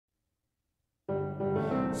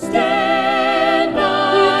Stand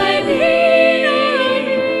by me.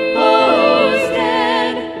 Oh,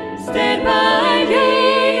 stand by me.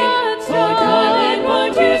 Oh, darling,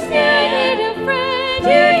 won't you stand? You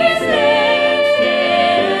can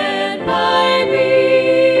stand by me.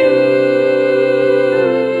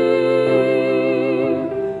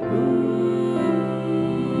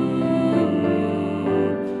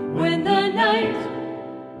 When the night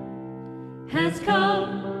has come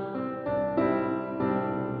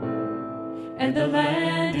and the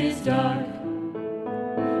land is dark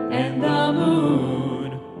and the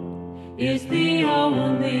moon is the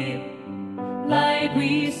only light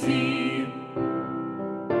we see,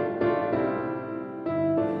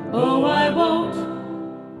 oh, I won't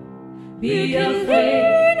be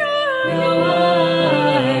afraid. No,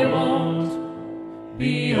 I won't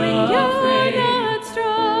be afraid.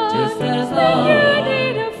 Just as long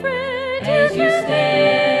as you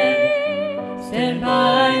stand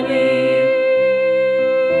by me.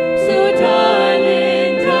 So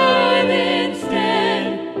darling, darling,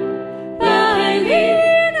 stand by me.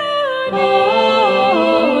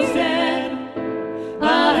 Oh, stand.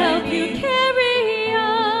 I'll help you carry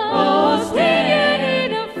on. Oh, stand. You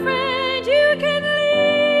need a friend you can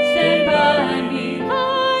lean. Stand by me.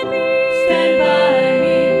 Stand by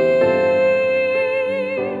me.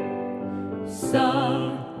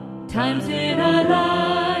 Sometimes in our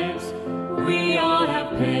lives we all have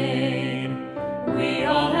pain, we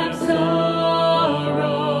all have sorrow,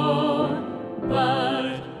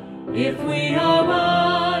 but if we are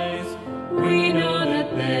wise, we know that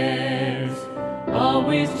there's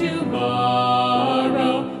always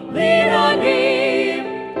tomorrow. Lean on me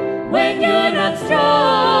when you're not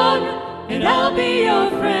strong, and I'll be your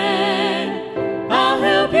friend. I'll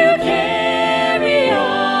help you carry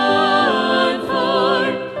on, for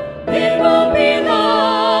it won't be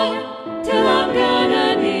long till I'm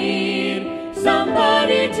gonna need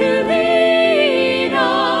somebody to lean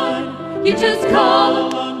on. You just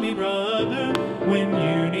call